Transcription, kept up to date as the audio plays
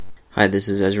Hi, this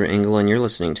is Ezra Engel, and you're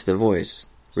listening to The Voice,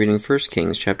 reading 1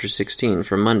 Kings chapter 16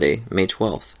 for Monday, May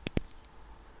 12th.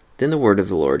 Then the word of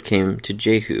the Lord came to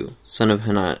Jehu, son of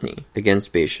Hanani,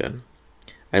 against Baasha.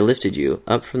 I lifted you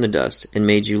up from the dust and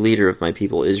made you leader of my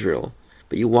people Israel,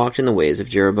 but you walked in the ways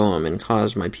of Jeroboam and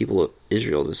caused my people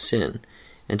Israel to sin,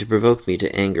 and to provoke me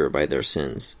to anger by their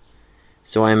sins.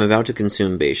 So I am about to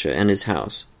consume Baasha and his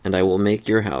house, and I will make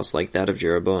your house like that of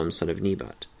Jeroboam son of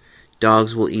Nebat.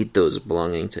 Dogs will eat those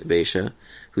belonging to Baasha,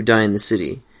 who die in the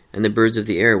city, and the birds of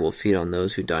the air will feed on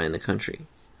those who die in the country.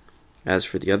 As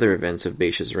for the other events of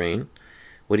Baasha's reign,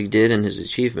 what he did and his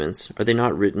achievements, are they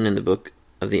not written in the book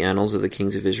of the annals of the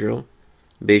kings of Israel?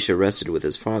 Baasha rested with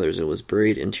his fathers and was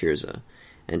buried in Tirzah,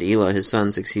 and Elah his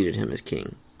son succeeded him as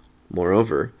king.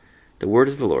 Moreover, the word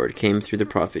of the Lord came through the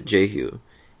prophet Jehu,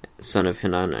 son of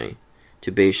Hanani,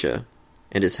 to Baasha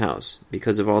and his house,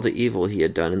 because of all the evil he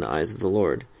had done in the eyes of the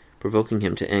Lord, provoking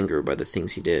him to anger by the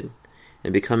things he did,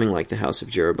 and becoming like the house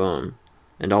of Jeroboam,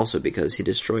 and also because he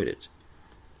destroyed it.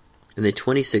 In the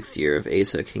 26th year of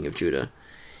Asa king of Judah,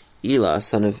 Elah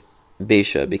son of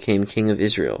Baasha became king of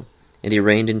Israel, and he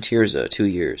reigned in Tirzah 2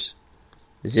 years.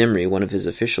 Zimri, one of his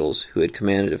officials, who had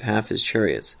commanded of half his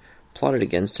chariots, plotted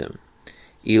against him.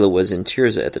 Elah was in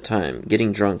Tirzah at the time,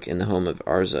 getting drunk in the home of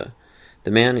Arza, the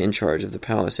man in charge of the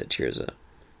palace at Tirzah.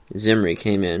 Zimri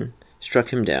came in,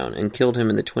 struck him down, and killed him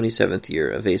in the 27th year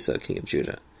of Asa king of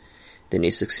Judah. Then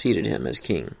he succeeded him as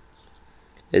king.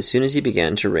 As soon as he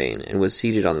began to reign and was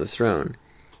seated on the throne,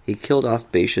 he killed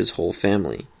off Baasha's whole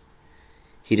family.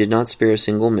 He did not spare a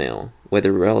single male,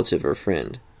 whether relative or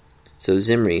friend. So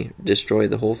Zimri destroyed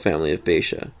the whole family of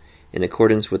Baasha, in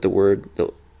accordance with the word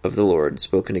of the Lord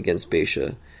spoken against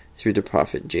Baasha through the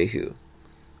prophet Jehu,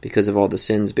 because of all the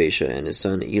sins Baasha and his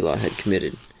son Elah had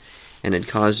committed, and had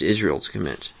caused Israel to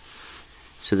commit,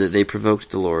 so that they provoked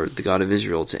the Lord, the God of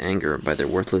Israel, to anger by their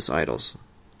worthless idols.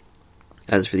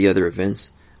 As for the other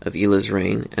events of Elah's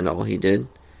reign and all he did,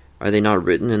 are they not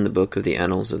written in the book of the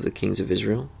annals of the kings of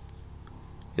Israel?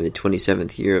 In the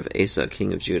 27th year of Asa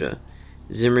king of Judah,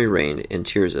 Zimri reigned in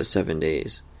Tirzah 7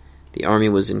 days. The army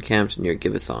was encamped near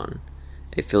Gibbethon,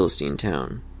 a Philistine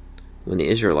town. When the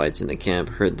Israelites in the camp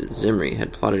heard that Zimri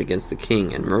had plotted against the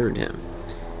king and murdered him,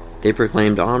 they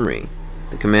proclaimed Omri,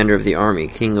 the commander of the army,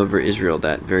 king over Israel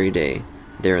that very day,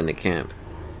 there in the camp.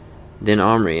 Then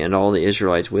Omri and all the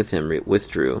Israelites with him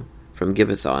withdrew from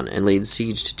Gibbethon and laid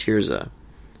siege to Tirzah.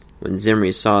 When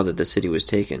Zimri saw that the city was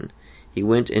taken, he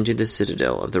went into the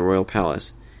citadel of the royal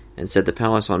palace and set the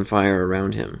palace on fire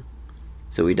around him.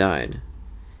 So he died,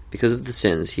 because of the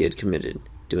sins he had committed,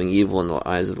 doing evil in the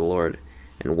eyes of the Lord,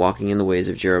 and walking in the ways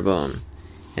of Jeroboam,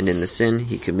 and in the sin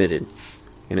he committed,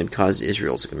 and had caused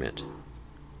Israel to commit.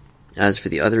 As for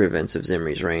the other events of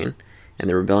Zimri's reign, and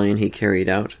the rebellion he carried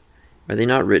out, are they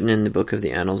not written in the book of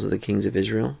the annals of the kings of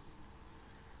Israel?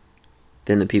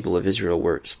 Then the people of Israel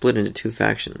were split into 2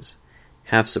 factions.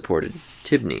 Half supported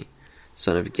Tibni,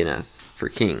 son of Ginath, for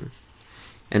king,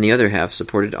 and the other half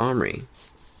supported Omri.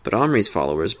 But Omri's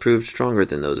followers proved stronger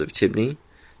than those of Tibni,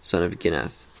 son of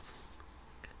Ginath.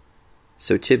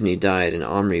 So Tibni died, and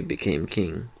Omri became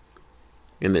king.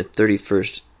 In the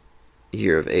 31st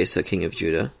year of Asa king of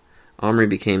Judah, Omri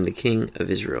became the king of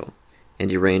Israel,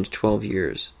 and he reigned 12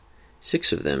 years,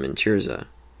 6 of them in Tirzah.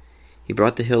 He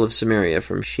brought the hill of Samaria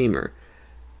from Shemer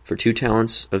for 2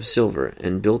 talents of silver,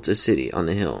 and built a city on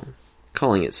the hill,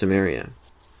 calling it Samaria,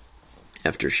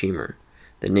 after Shemer,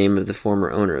 the name of the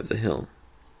former owner of the hill.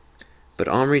 But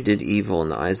Omri did evil in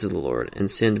the eyes of the Lord,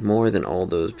 and sinned more than all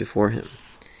those before him.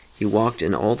 He walked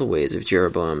in all the ways of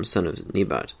Jeroboam son of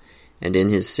Nebat, and in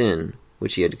his sin,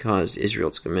 which he had caused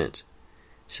Israel to commit,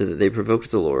 so that they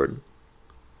provoked the Lord,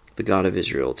 the God of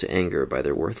Israel, to anger by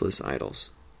their worthless idols.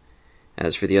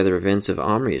 As for the other events of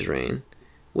Omri's reign,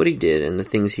 what he did and the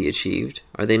things he achieved,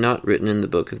 are they not written in the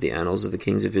book of the annals of the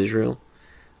kings of Israel?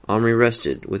 Omri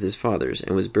rested with his fathers,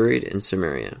 and was buried in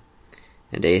Samaria,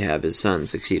 and Ahab his son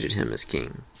succeeded him as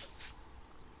king.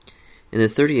 In the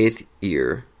 38th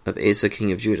year of Asa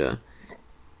king of Judah,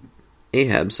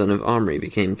 Ahab son of Omri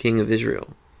became king of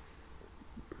Israel,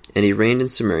 and he reigned in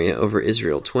Samaria over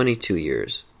Israel 22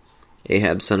 years.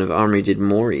 Ahab son of Omri did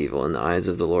more evil in the eyes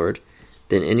of the Lord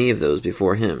than any of those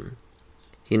before him.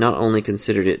 He not only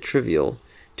considered it trivial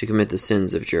to commit the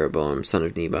sins of Jeroboam son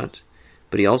of Nebat,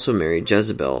 but he also married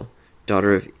Jezebel,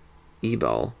 daughter of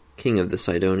Ebal, king of the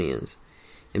Sidonians,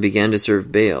 and began to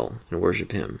serve Baal and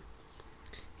worship him.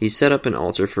 He set up an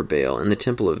altar for Baal in the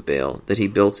temple of Baal that he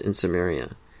built in Samaria.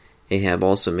 Ahab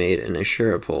also made an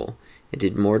Asherah pole, and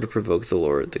did more to provoke the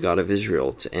Lord, the God of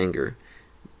Israel, to anger,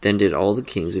 than did all the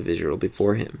kings of Israel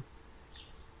before him.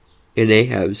 In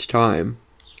Ahab's time,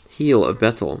 Heel of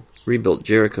Bethel rebuilt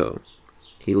Jericho.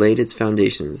 He laid its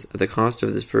foundations at the cost of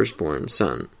his firstborn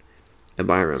son,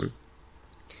 Abiram,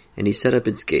 and he set up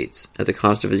its gates at the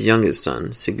cost of his youngest son,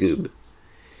 Segub,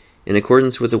 in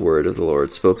accordance with the word of the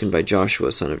Lord spoken by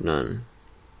Joshua son of Nun.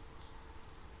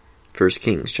 1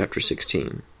 Kings chapter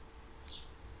 16.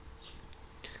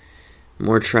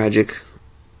 More tragic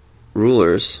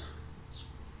rulers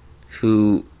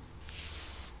who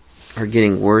are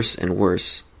getting worse and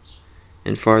worse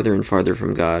and farther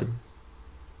from God,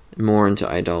 more into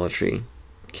idolatry,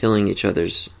 killing each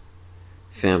other's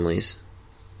families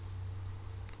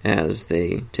as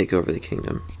they take over the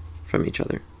kingdom from each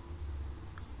other.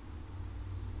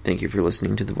 Thank you for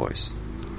listening to The Voice.